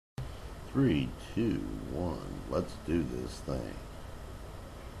Three, two, one. Let's do this thing.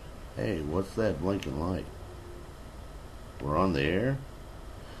 Hey, what's that blinking light? We're on the air?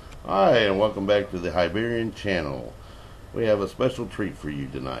 Hi, and welcome back to the Iberian channel. We have a special treat for you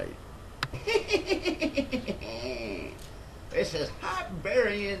tonight. This is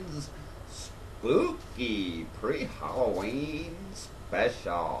Iberian's spooky pre-Halloween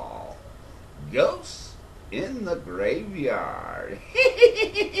special. Ghosts in the graveyard.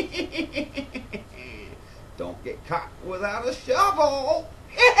 Don't get caught without a shovel.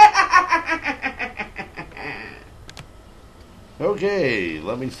 Okay,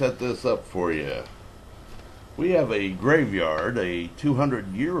 let me set this up for you. We have a graveyard, a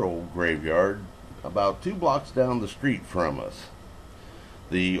 200-year-old graveyard, about 2 blocks down the street from us.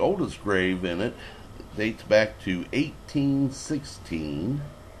 The oldest grave in it dates back to 1816,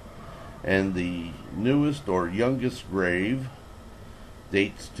 and the newest or youngest grave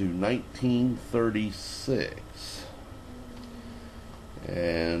dates to 1936.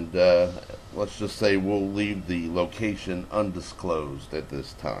 And let's just say we'll leave the location undisclosed at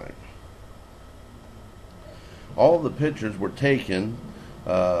this time. All the pictures were taken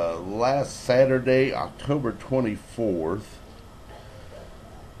last Saturday, October 24th.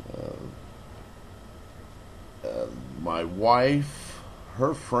 My wife,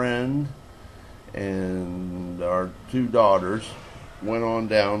 her friend, and our 2 daughters went on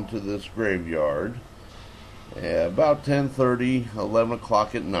down to this graveyard about 10:30, 11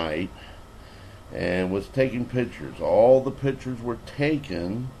 o'clock at night, and was taking pictures. All the pictures were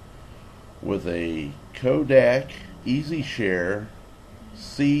taken with a Kodak EasyShare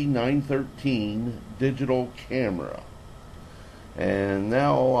C913 digital camera. And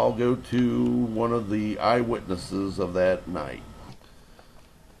now I'll go to one of the eyewitnesses of that night.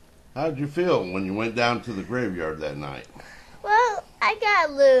 How did you feel when you went down to the graveyard that night? Well, I got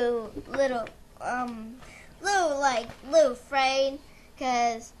a little afraid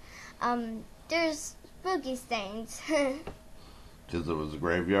because there's spooky things. Because it was a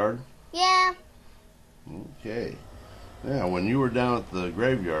graveyard? Yeah. Okay. Now, when you were down at the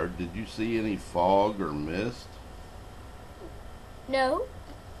graveyard, did you see any fog or mist? No,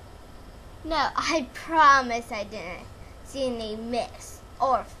 I promise I didn't see any mist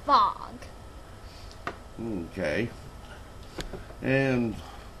or fog. Okay. And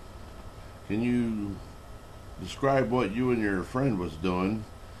can you describe what you and your friend was doing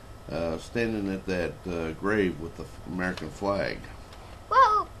standing at that grave with the American flag?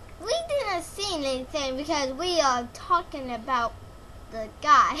 Well, we didn't see anything because we are talking about the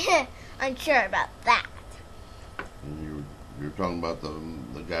guy. Unsure about that. And you're talking about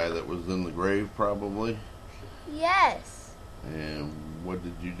the guy that was in the grave, probably? Yes. And what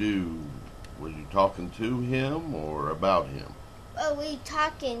did you do? Were you talking to him or about him? Well, we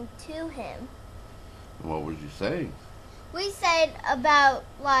talking to him. And what was you saying? We said about,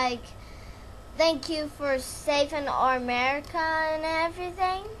 like, thank you for saving our America and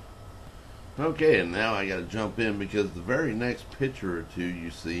everything. Okay, and now I got to jump in because the very next picture or two you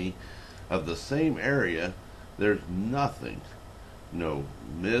see of the same area, there's nothing. No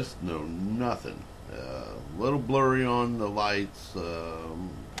mist, no nothing. A little blurry on the lights.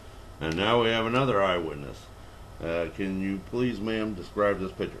 And now we have another eyewitness. Can you please, ma'am, describe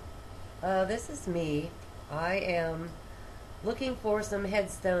this picture? This is me. I am looking for some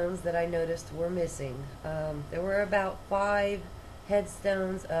headstones that I noticed were missing. There were about 5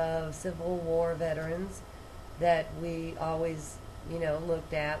 headstones of Civil War veterans that we always,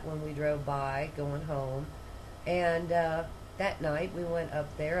 looked at when we drove by going home. And that night we went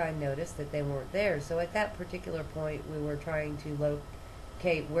up there. I noticed that they weren't there. So at that particular point we were trying to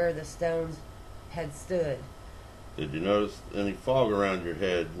locate where the stones had stood. Did you notice any fog around your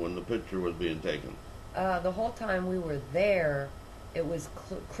head when the picture was being taken? The whole time we were there, it was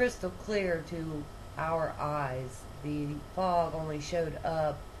crystal clear to our eyes. The fog only showed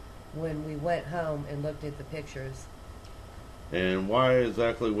up when we went home and looked at the pictures. And why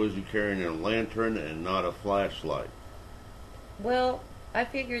exactly was you carrying a lantern and not a flashlight? Well, I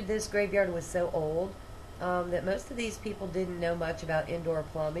figured this graveyard was so old that most of these people didn't know much about indoor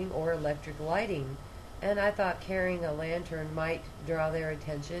plumbing or electric lighting. And I thought carrying a lantern might draw their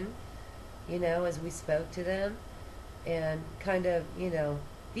attention, as we spoke to them, and kind of,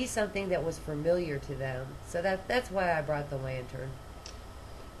 be something that was familiar to them. So that's why I brought the lantern.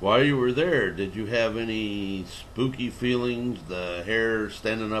 While you were there, did you have any spooky feelings, the hair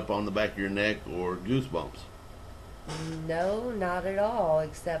standing up on the back of your neck, or goosebumps? No, not at all,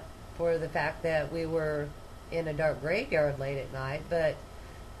 except for the fact that we were in a dark graveyard late at night, but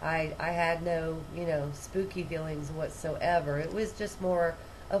I had no, spooky feelings whatsoever. It was just more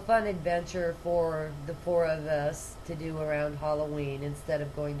a fun adventure for the four of us to do around Halloween instead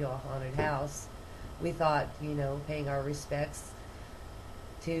of going to a haunted house. We thought, paying our respects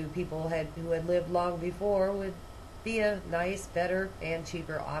to people who had lived long before would be a nice, better, and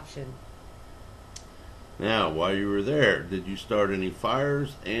cheaper option. Now, while you were there, did you start any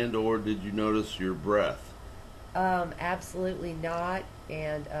fires and or did you notice your breath? Absolutely not,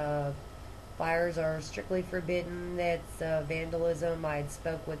 and fires are strictly forbidden. That's vandalism. I had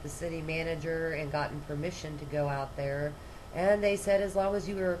spoke with the city manager and gotten permission to go out there, and they said as long as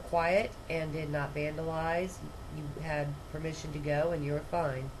you were quiet and did not vandalize, you had permission to go and you were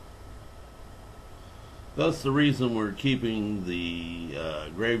fine. Thus, the reason we're keeping the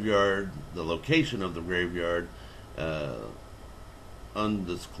graveyard, the location of the graveyard,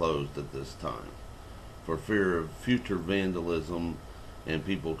 undisclosed at this time, for fear of future vandalism and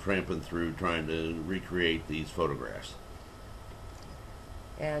people tramping through trying to recreate these photographs.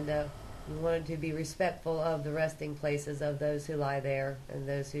 And we wanted to be respectful of the resting places of those who lie there and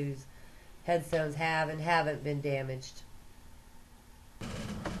those whose headstones have and haven't been damaged.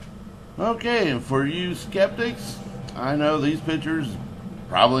 Okay, and for you skeptics, I know these pictures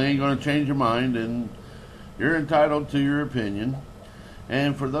probably ain't going to change your mind, and you're entitled to your opinion.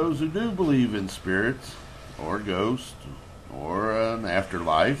 And for those who do believe in spirits, or ghosts, or an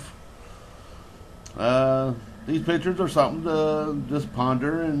afterlife, these pictures are something to just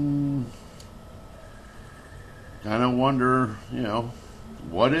ponder and kind of wonder,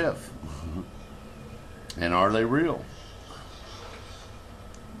 what if? And are they real?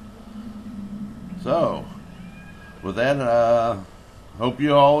 So, with that, hope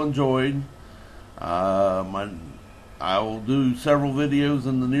you all enjoyed. I will do several videos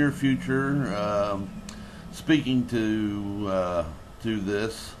in the near future speaking to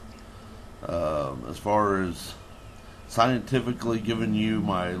this as far as scientifically giving you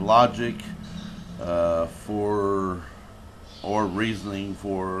my logic for or reasoning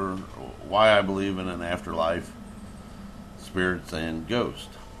for why I believe in an afterlife, spirits, and ghosts.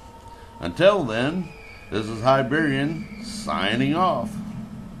 Until then, this is Hyberian signing off.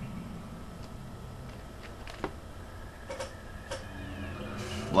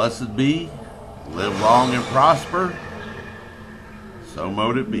 Blessed be, live long and prosper, so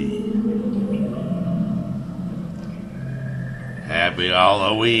mote it be. Happy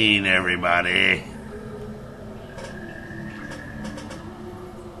Halloween, everybody.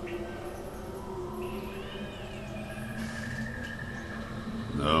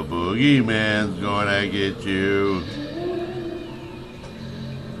 The boogeyman's gonna get you.